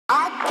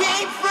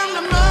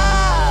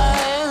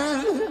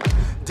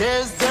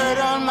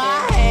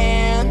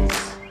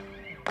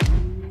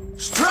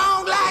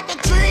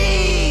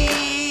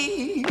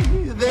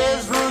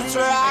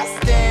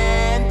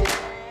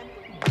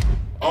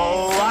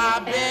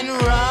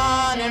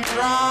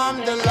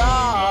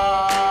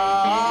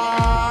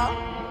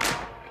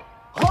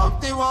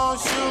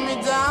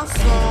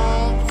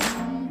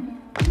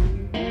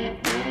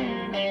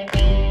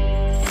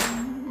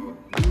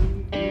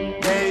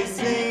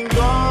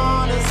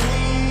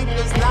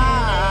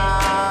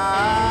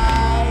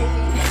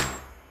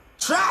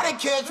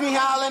catch me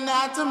howling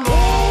at the moon.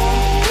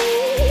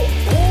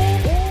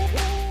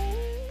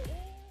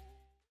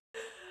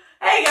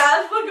 Hey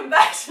guys, welcome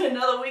back to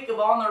another week of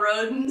On the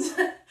Rodens.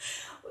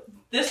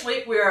 This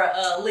week we're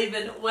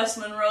leaving West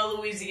Monroe,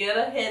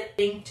 Louisiana,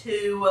 heading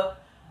to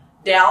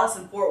Dallas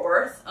and Fort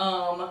Worth.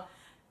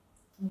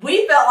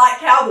 We felt like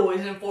cowboys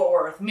in Fort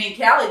Worth. Me and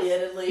Callie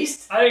did, at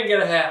least. I didn't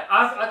get a hat.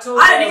 I told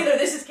I didn't either.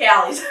 This is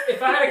Callie's.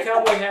 If I had a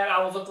cowboy hat,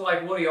 I would look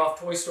like Woody off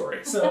Toy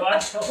Story. So I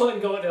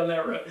wasn't going down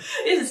that road.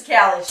 This is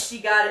Callie's. She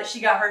got it.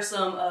 She got her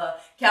some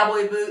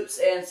cowboy boots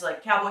and it's like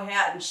a cowboy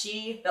hat, and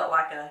she felt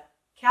like a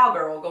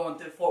cowgirl going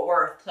through Fort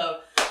Worth. So,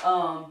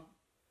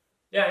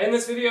 yeah, in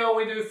this video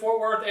we do Fort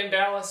Worth and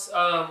Dallas.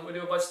 We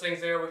do a bunch of things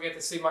there. We get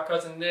to see my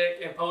cousin Nick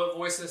and Poet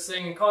Voices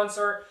sing in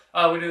concert.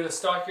 We do the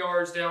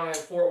stockyards down in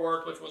Fort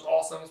Worth, which was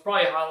awesome. It's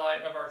probably a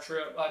highlight of our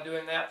trip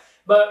doing that.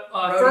 But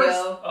first,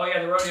 oh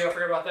yeah, the rodeo, I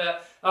forgot about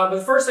that. But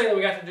the first thing that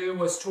we got to do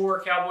was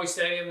tour Cowboy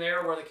Stadium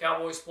there where the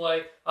Cowboys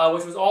play,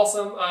 which was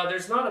awesome.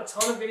 There's not a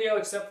ton of video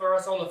except for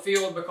us on the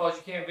field because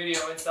you can't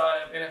video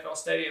inside of NFL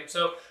Stadium.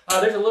 So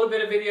there's a little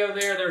bit of video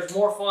there. There's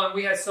more fun.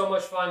 We had so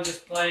much fun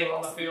just playing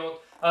on the field,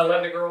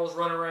 letting the girls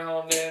run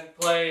around and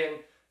play, and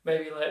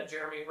maybe let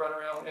Jeremy run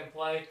around and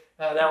play.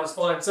 That was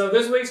fun. So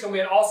this week's going to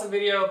be an awesome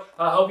video.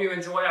 I hope you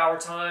enjoy our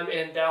time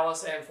in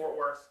Dallas and Fort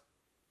Worth.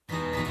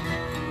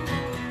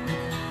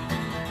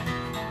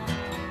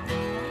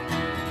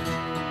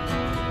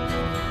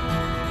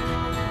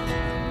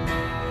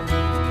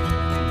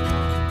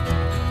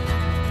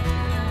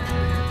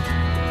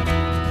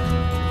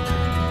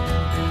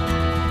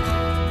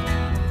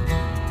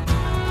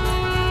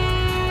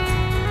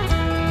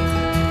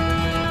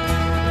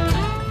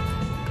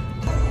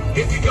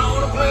 If you're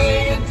gonna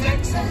play in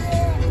Texas,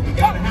 you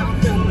gotta have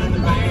a fiddle in the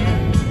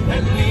band.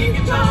 That lead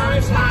guitar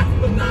is hot,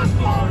 but not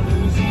for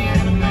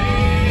Louisiana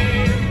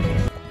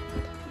man.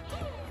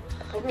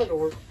 Open the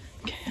door.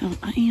 Okay,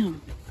 I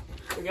am.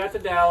 We got to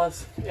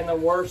Dallas, and the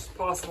worst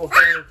possible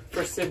thing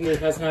for Sydney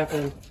has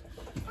happened.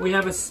 We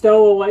have a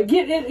stowaway.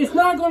 Get it! It's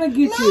not going to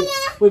get you.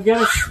 We've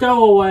got a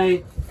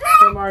stowaway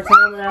from our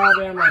time in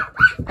Alabama.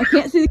 I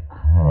can't see.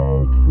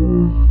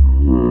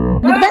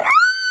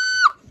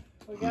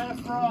 We got a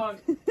frog.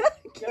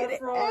 Get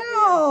it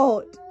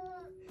out!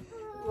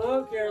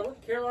 Look,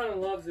 Carolina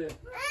loves it.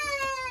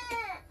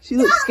 She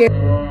looks scared.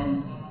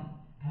 Woo!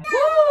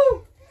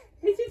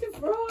 It's a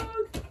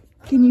frog.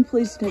 Can you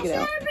please take it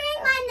out?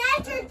 Bring my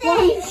natural Why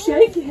are you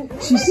shaking?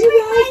 She's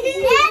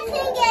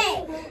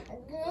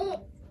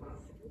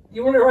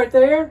You want it right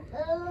there?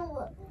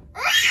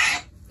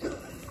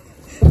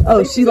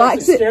 Oh, she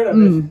likes it.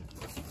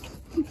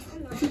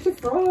 It's a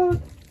frog.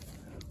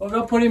 Well,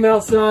 go put him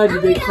outside, you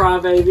big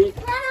crybaby.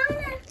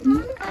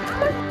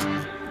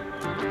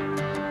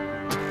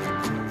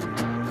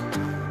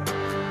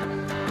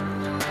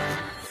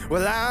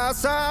 Well, I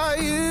saw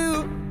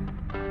you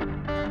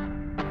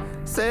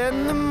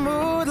setting the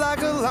mood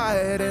like a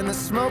light in the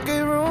smoky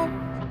room,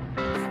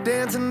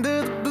 dancing to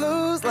the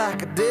blues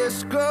like a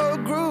disco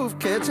groove,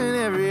 catching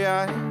every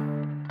eye.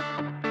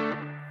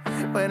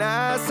 When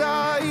I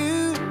saw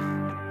you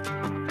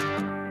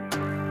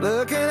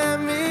looking at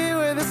me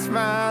with a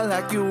smile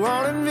like you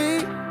wanted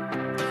me,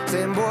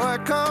 saying, boy,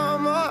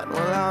 come on, will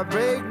our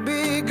break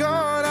be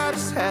gone? I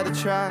just had to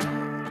try.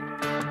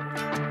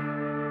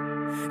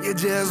 You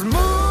just move,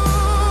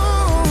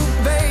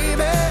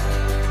 baby,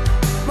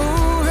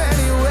 move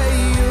any way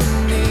you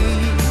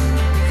need.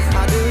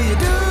 How do you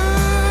do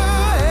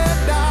it,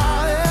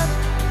 darling?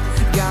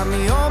 Got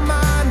me on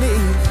my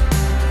knees,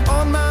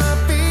 on my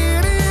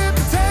feet. You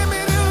can take me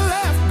to the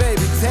left,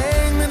 baby,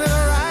 take me to the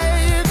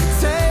right. You can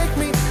take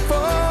me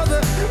for the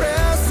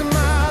rest of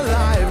my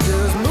life.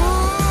 Just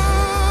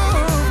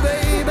move,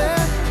 baby,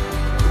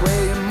 the way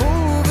you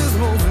move is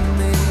moving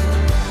me.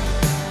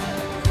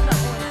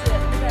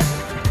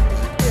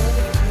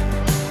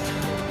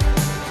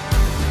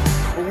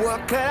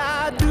 What could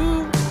I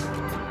do?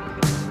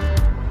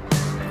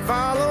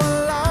 Follow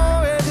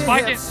along with your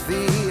hips,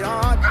 feet,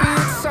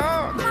 heartbeats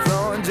on the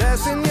floor, and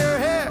just in your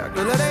hair.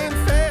 Girl, it ain't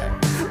fair,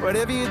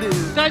 whatever you do.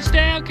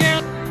 Touchdown,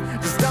 Carol.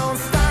 Just don't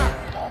stop.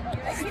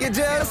 You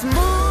just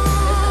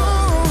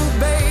move,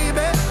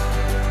 baby.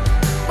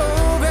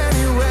 Move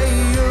any way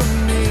you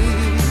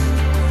need.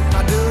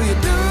 How do you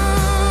do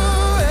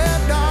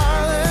it,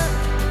 darling?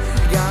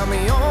 You got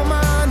me on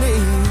my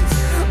knees,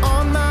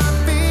 on my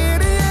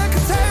feet. You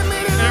can take me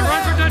to the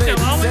left, baby,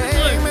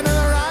 take me to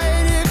the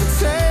right. You can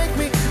take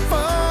me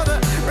for the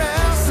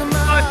rest of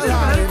my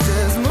life.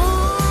 Just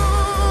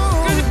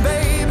move,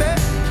 baby.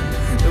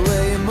 The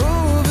way you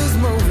move is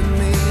moving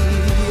me.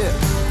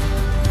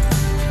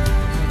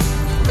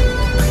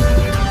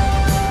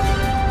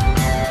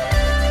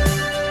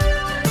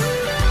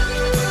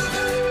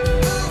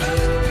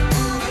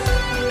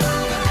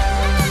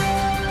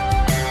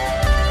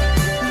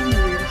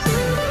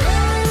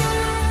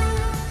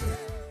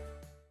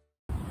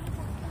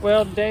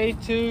 Well, day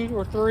 2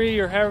 or 3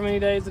 or however many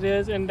days it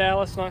is in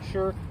Dallas, not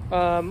sure.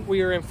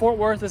 We are in Fort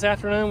Worth this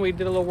afternoon. We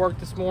did a little work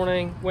this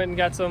morning, went and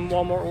got some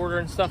Walmart order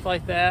and stuff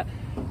like that.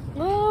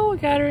 Oh, we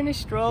got her in a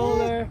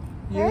stroller.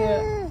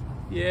 Yeah.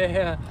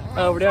 Yeah.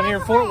 We're down here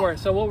in Fort Worth.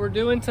 So what we're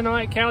doing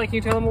tonight, Callie, can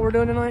you tell them what we're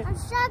doing tonight? I'm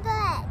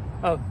struggling.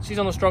 Oh, she's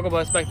on the struggle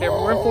bus back there.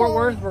 But we're in Fort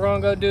Worth. We're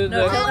gonna go do the.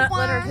 No,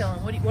 let her tell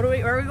them. Where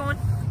are we going?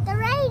 The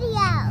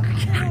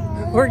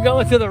radio. We're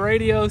going to the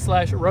rodeo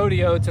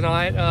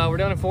tonight. We're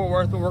down in Fort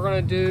Worth, but we're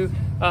going to do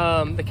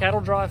the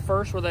cattle drive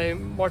first, where they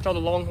march all the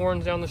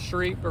longhorns down the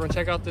street. We're going to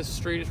check out this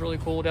street. It's really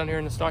cool down here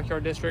in the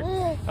Stockyard District.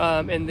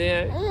 And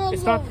then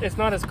it's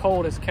not as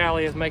cold as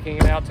Callie is making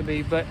it out to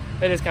be, but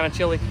it is kind of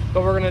chilly.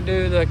 But we're going to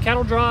do the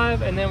cattle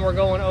drive, and then we're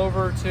going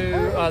over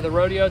to the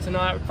rodeo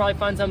tonight. We'll probably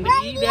find something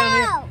to eat down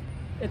here.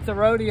 It's the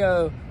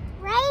rodeo.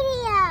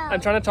 I'm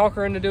trying to talk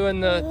her into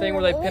doing the thing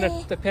where they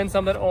pin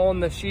something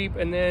on the sheep,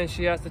 and then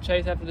she has to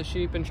chase after the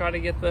sheep and try to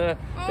get the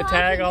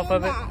tag off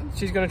of it.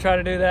 She's going to try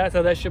to do that,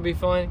 so that should be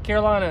fun.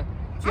 Carolina,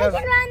 I can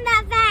run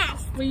that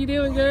fast. what are you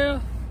doing,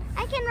 girl?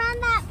 I can run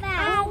that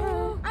fast.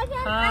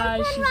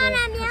 I can run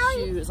a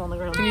million. Shoes on the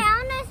ground. Hey, I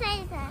want to say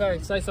something.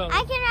 Okay, say something.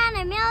 I can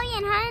run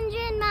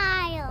 1,100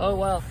 miles. Oh,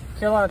 wow.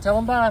 Carolina, tell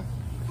them bye.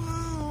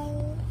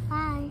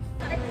 Bye.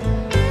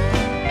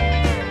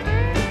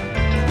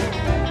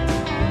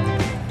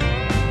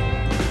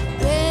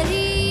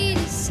 Ready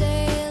to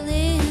sail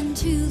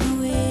into the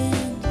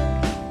wind,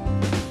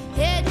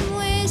 heading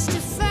west to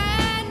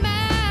find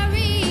my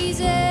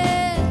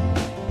reason,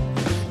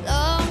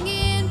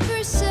 longing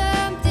for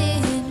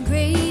something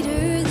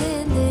greater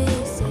than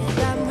this, and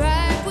I'm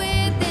right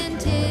with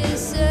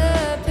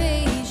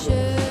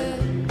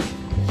anticipation.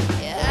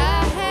 Yeah,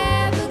 I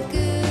have a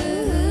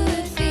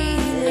good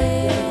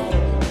feeling,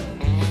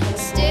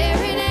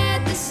 staring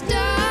at the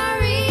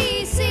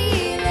starry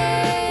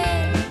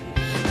ceiling,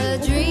 a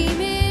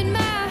dream in my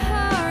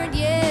heart.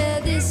 Yeah,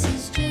 this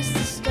is just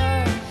the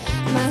start.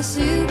 My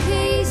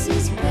suitcase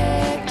is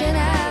packed and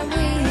I'm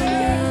waiting.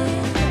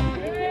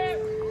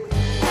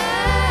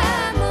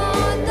 I'm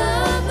on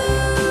the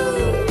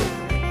move,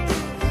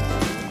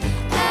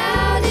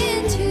 out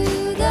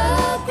into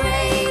the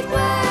great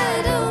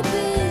wide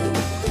open.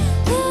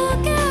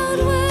 Look out,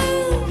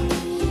 world,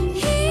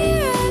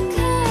 here I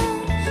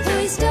come.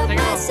 Hoist up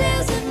my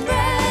sails and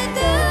ride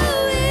the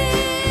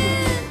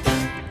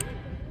wind.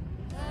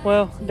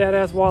 Well,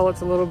 Dad-ass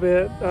wallet's a little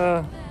bit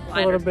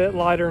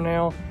lighter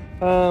now.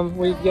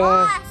 We've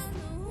got,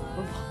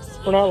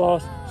 we're not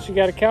lost. She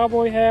got a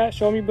cowboy hat.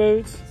 Show me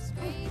boots.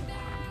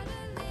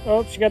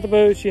 Oh, she got the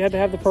boots. She had to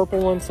have the purple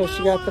one, so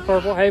she got the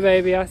purple. Hey,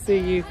 baby, I see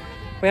you.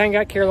 We haven't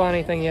got Caroline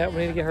anything yet. We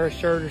need to get her a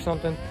shirt or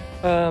something.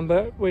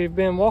 But we've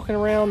been walking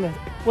around the,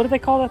 what do they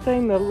call that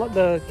thing?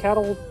 The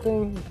cattle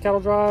thing?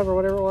 Cattle drive or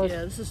whatever it was?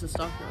 Yeah, this is the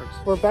stockyards.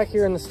 We're back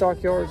here in the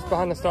stockyards,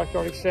 behind the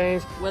Stockyard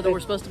Exchange. Whether we're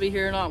supposed to be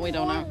here or not, we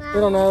don't know.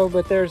 We don't know,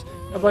 but there's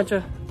a bunch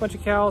of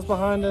cows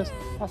behind us.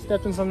 I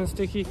stepped in something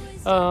sticky.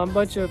 A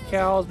bunch of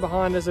cows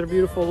behind us that are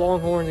beautiful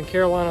longhorns, and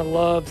Carolina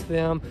loves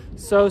them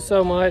so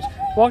much.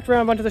 Walked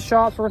around a bunch of the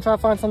shops. We're gonna try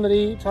to find something to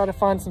eat. Try to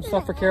find some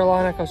stuff for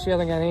Carolina because she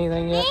hasn't got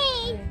anything yet.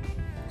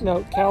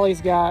 No,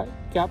 Callie's got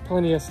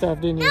plenty of stuff,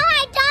 didn't you? No,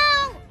 I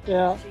don't.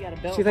 Yeah. She got a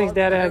belt She thinks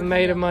buckle Dada and has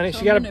made of money. Show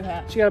She me got your new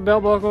hat. a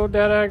belt buckle.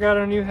 Dada got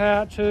her new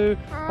hat too.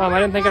 I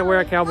didn't think I'd wear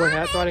a cowboy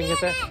hat, so I didn't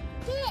get that.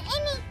 Get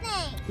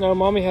anything. No,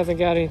 Mommy hasn't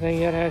got anything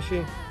yet, has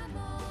she?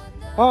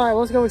 All right,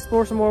 let's go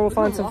explore some more. We'll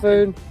find some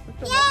food.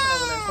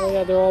 Oh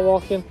yeah, they're all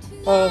walking.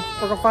 We're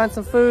gonna find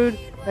some food,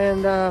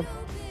 and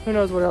who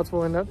knows what else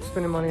we'll end up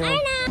spending money on.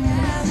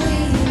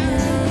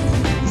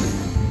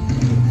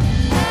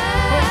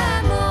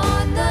 I'm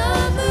on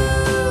the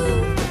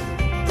move,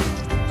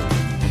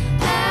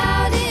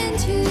 out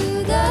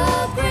into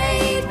the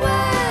great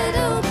wide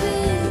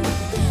open.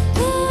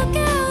 Look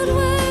out,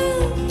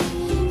 world,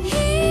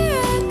 here I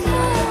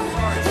come.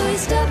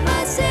 Hoist up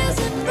my sails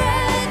and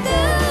ride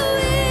the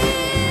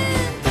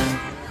wind.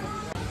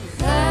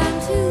 Climb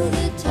to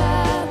the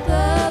top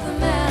of a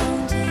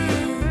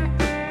mountain,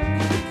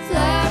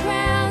 fly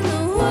round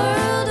the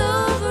world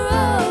over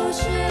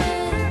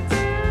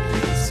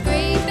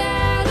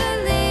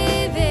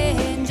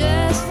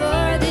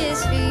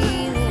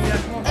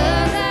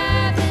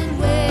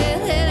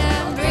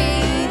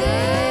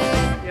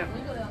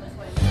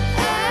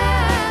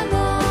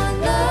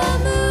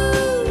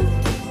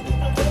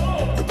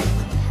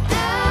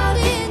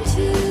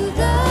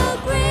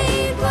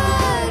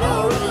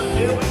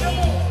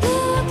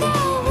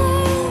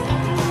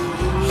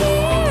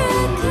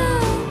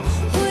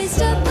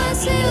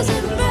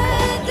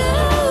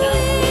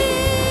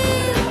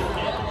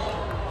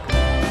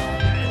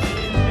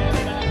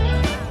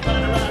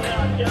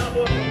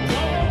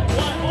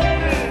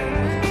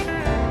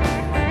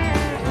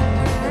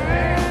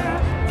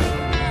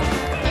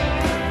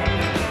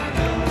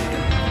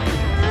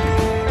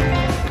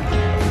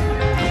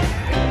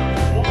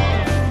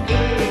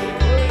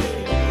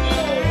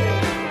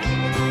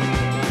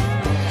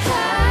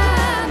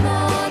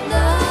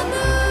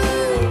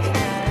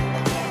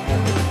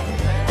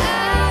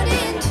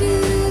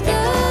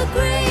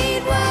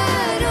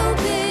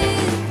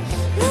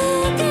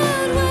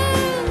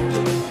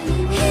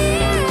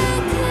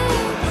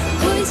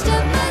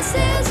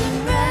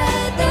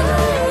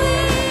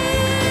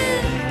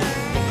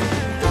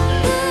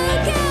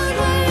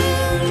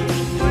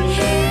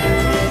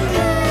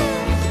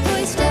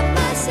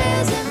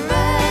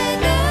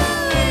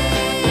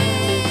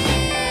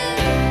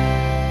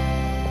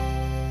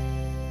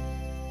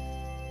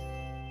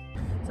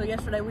So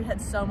yesterday we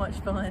had so much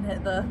fun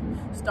at the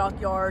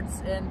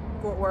stockyards in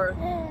Fort Worth.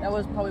 That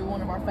was probably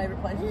one of our favorite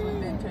places we've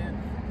been to.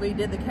 We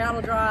did the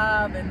cattle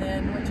drive and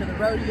then went to the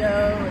rodeo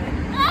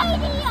and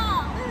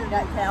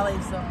got Callie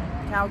some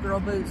cowgirl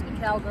boots and a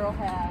cowgirl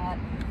hat.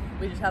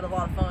 We just had a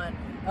lot of fun.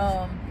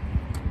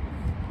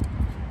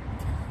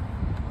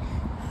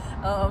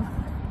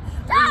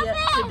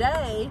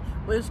 Today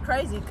was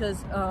crazy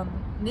because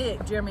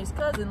Nick, Jeremy's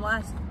cousin,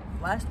 last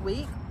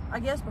week, I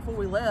guess, before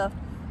we left,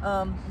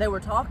 they were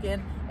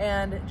talking,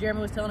 and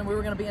Jeremy was telling him we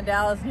were going to be in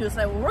Dallas, and he was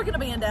saying, well, we're going to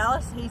be in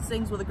Dallas. He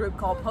sings with a group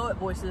called Poet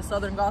Voices,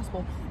 Southern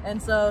Gospel, and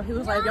so he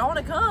was like, y'all want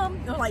to come?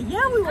 And I was like,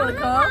 yeah, we want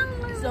to come.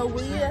 So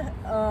we, hang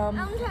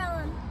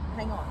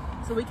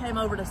on. So we came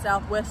over to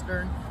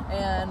Southwestern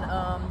and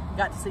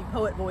got to see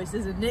Poet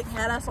Voices, and Nick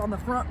had us on the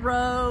front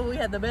row. We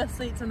had the best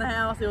seats in the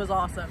house. It was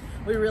awesome.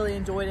 We really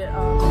enjoyed it.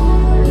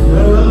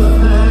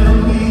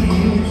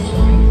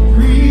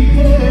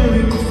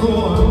 Preparing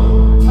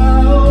for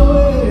our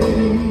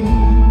wedding.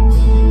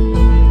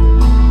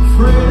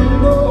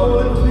 Friend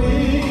boy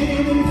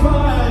been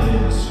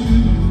invited to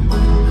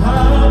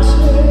our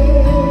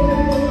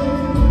tent.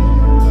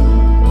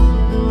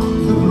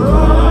 The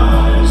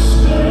bride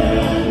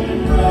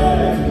standing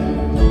ready,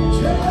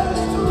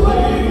 just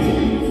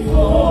waiting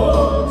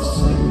for the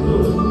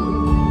signal.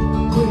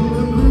 When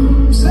the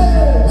groom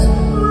says,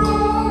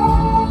 rise,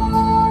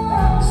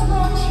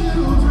 my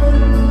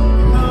children,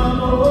 come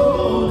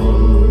on.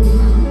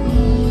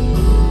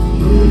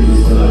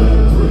 Is that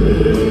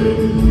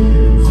great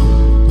news?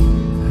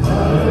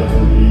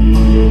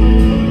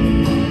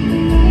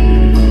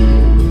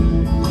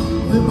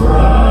 The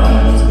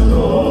bride's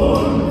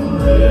adorned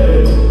and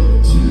ready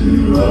to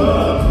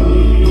appear.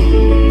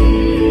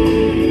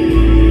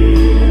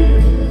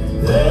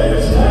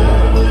 There's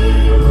heavenly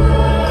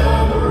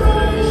preparation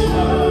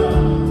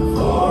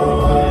for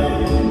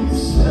wedding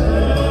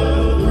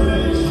celebration.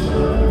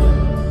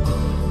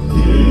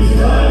 Is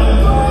that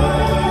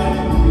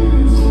bright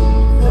news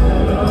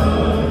that I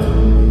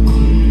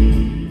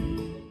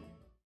need?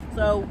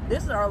 So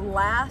this is our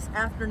last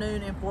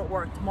afternoon in Fort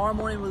Worth. Tomorrow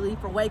morning we leave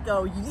for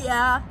Waco.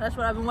 Yeah, that's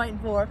what I've been waiting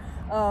for.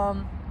 I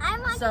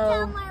want to tell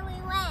them where we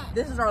went.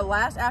 This is our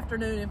last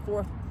afternoon in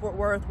Fort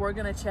Worth. We're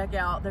gonna check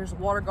out, there's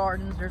water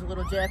gardens, there's a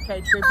little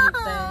JFK tribute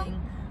thing.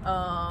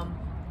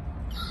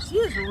 She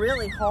is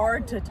really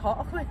hard to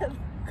talk with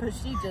because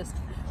she just,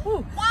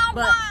 whew.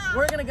 But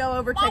we're gonna go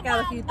over, check out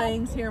a few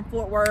things here in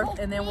Fort Worth,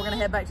 and then we're gonna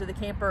head back to the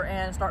camper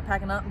and start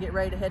packing up and get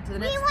ready to head to the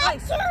We next went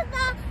place. to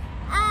the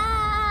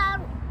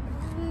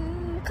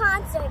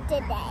concert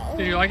today.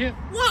 Did you like it?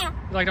 Yeah.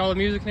 You liked all the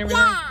music and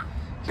everything? Yeah.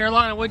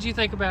 Carolina, what'd you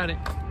think about it?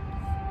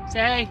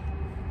 Say.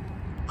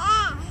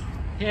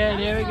 Yeah,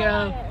 there we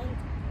go.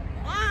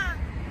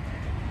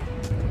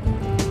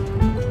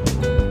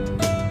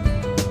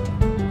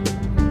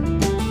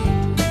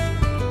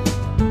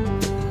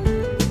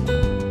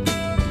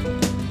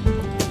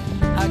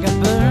 I got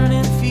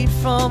burning feet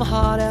from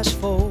hot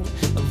asphalt.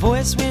 A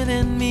voice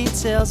within me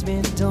tells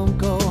me don't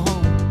go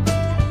home.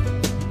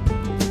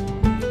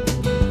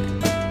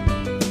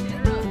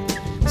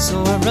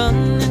 So I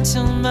run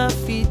until my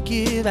feet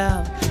give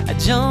out. I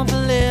jump a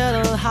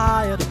little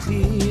higher to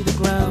clear the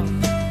ground.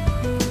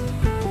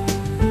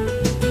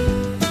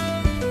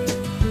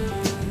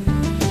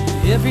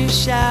 Every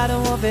shadow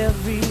of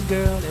every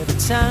girl, every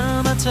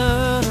time I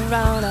turn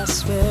around, I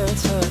swear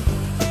it's her.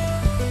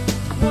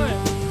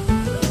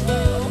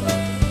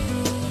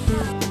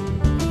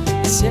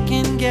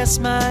 Second guess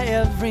my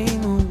every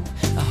move.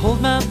 I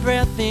hold my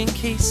breath in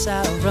case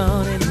I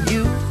run into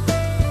you.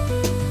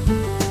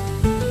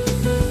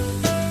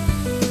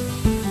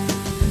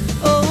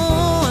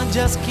 Oh, I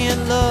just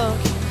can't look.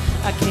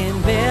 I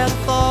can't bear the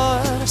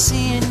thought of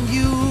seeing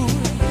you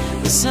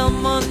with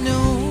someone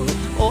new.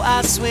 Oh,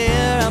 I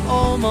swear I'm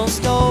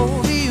almost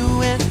over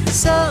you. And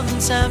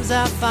sometimes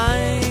I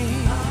find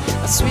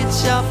I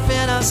switch off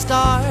and I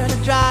start to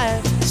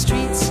drive the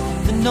streets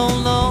that no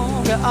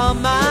longer are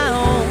my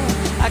own.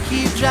 I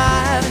keep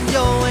driving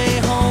your way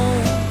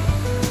home.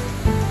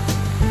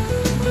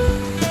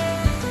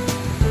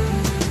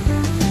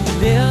 You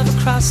live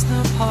across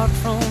the park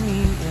from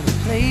me in a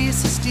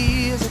place that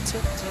steals a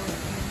tiptoe.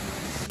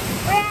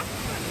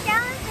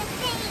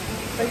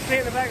 You see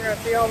in the background,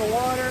 see all the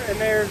water, and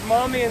there's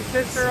mommy and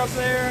sister up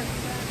there.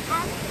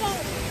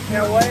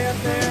 Yeah, way up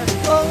there.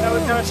 Oh, That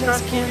was I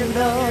just can't getting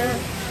look. up here.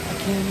 I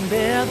can't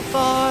bear the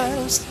thought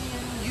of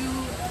seeing you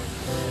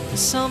with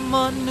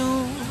someone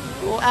new.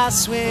 Oh, I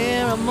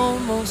swear I'm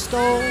almost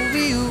over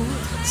you.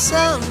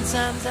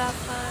 Sometimes I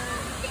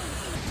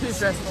find Too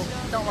stressful.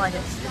 Don't like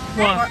it.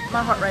 Why?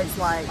 My heart rate's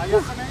like,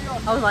 whew.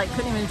 I was like,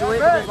 couldn't even enjoy it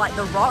because like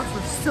the rocks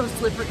were so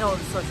slippery. Oh, it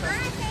was so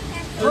stressful.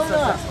 It was so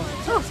stressful.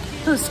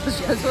 It was so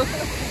stressful.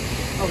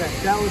 Okay,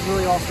 that was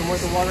really awesome. We're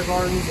at the water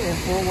gardens in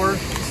Fort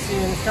Worth.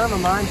 and it's kind of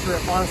a mind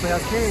trip, honestly.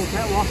 I was carrying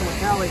cat walking with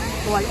Callie,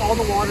 so like all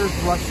the water's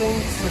rushing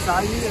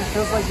beside you, and it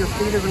feels like your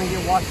feet are going to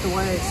get washed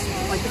away.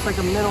 Like it's like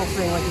a mental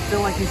thing, like you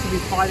feel like you should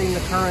be fighting the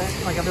current.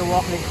 Like I've been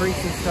walking in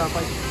creeks and stuff,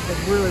 like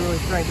it's really,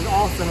 really strange. It's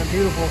awesome and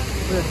beautiful,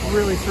 but it's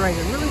really strange.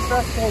 It's really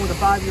stressful with a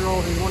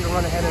 5-year-old who's wanting to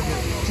run ahead of you.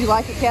 Do you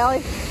like it,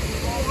 Callie?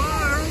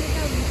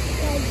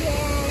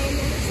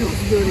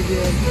 Let's do it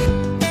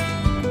again.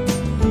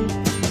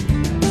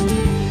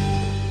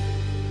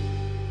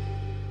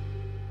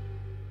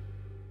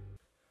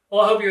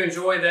 Well, I hope you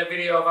enjoyed that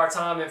video of our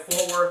time in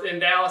Fort Worth and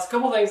Dallas. A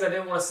couple things I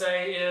did want to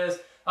say is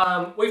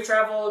I've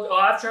traveled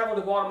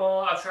to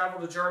Guatemala, I've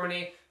traveled to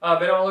Germany,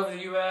 been all over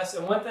the U.S.,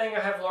 and one thing I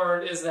have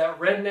learned is that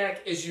redneck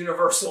is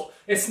universal.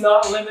 It's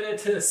not limited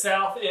to the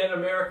South in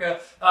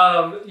America.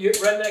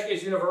 Redneck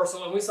is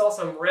universal, and we saw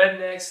some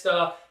redneck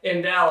stuff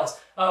in Dallas.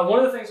 One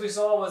of the things we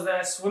saw was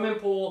that swimming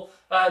pool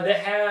that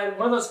had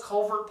one of those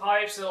culvert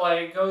pipes that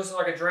like goes to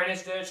like a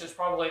drainage ditch. It's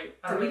probably...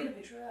 Can we get a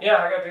picture of that? Yeah,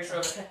 I got a picture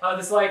of it.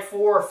 It's like 4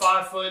 or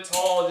 5 foot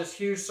tall, just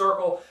huge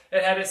circle.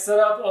 It had it set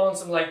up on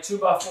some like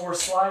 2x4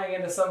 sliding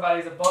into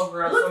somebody's above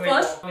ground swimming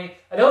pool.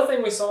 Another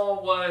thing we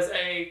saw was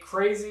a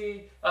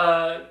crazy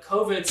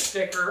COVID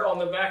sticker on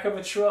the back of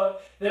a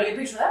truck. Can we get a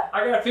picture of that?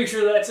 I got a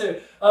picture of that too.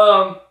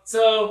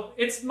 So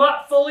it's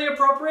not fully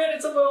appropriate.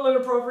 It's a little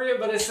inappropriate,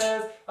 but it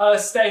says,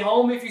 stay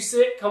home if you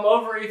sick, come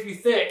over if you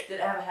thick. Did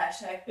it have a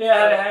hashtag?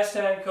 Yeah, it had a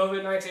hashtag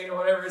COVID-19 or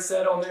whatever it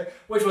said on there,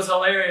 which was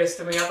hilarious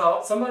to me. I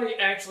thought somebody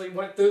actually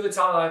went through the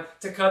time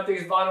to cut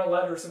these vinyl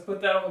letters and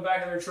put that on the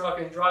back of their truck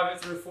and drive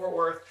it through Fort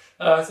Worth.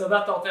 So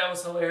I thought that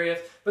was hilarious.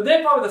 But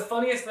then probably the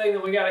funniest thing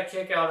that we got a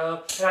kick out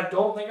of, and I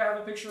don't think I have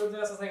a picture of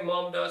this, I think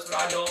Mom does, but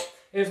I don't,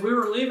 is we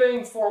were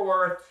leaving Fort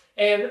Worth,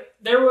 and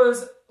there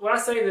was, when I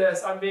say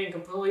this, I'm being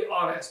completely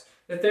honest,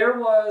 that there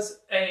was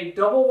a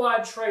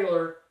double-wide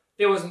trailer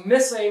that was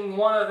missing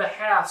one of the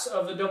halves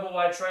of the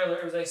double-wide trailer.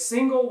 It was a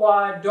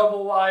single-wide,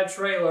 double-wide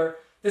trailer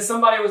that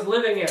somebody was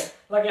living in.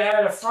 Like it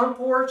had a front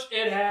porch,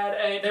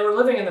 they were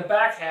living in the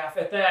back half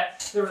at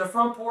that. There was a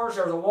front porch,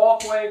 there was a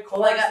walkway.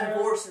 Well, they got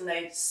divorced and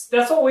they...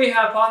 That's what we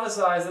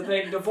hypothesized, that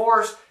they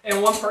divorced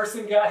and one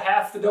person got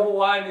half the double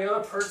wide and the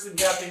other person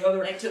got the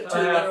other. They took 2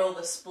 literal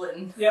the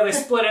splitting. Yeah, they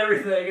split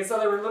everything. And so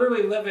they were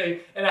literally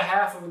living in a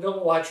half of a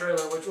double wide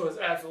trailer, which was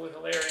absolutely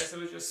hilarious. It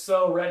was just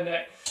so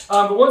redneck.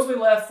 But once we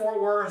left Fort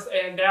Worth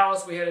and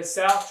Dallas, we headed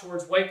south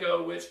towards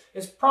Waco, which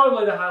is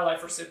probably the highlight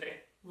for Sydney.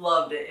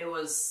 Loved it. It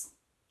was...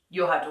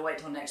 You'll have to wait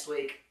till next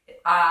week.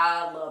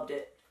 I loved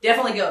it.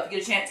 Definitely go. If you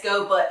get a chance,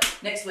 go. But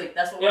next week,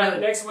 that's what we're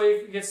doing. Next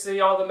week, you get to see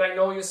all the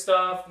Magnolia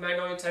stuff,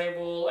 Magnolia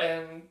Table,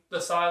 and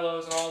the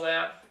silos and all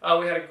that.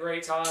 We had a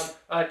great time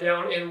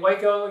down in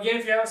Waco. Again,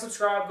 if you haven't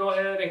subscribed, go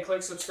ahead and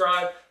click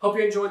subscribe. Hope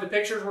you enjoyed the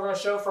pictures we're going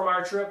to show from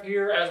our trip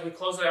here as we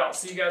close it out.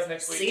 See you guys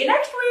next week. See you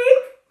next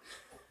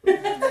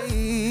week.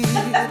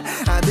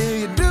 I do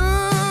you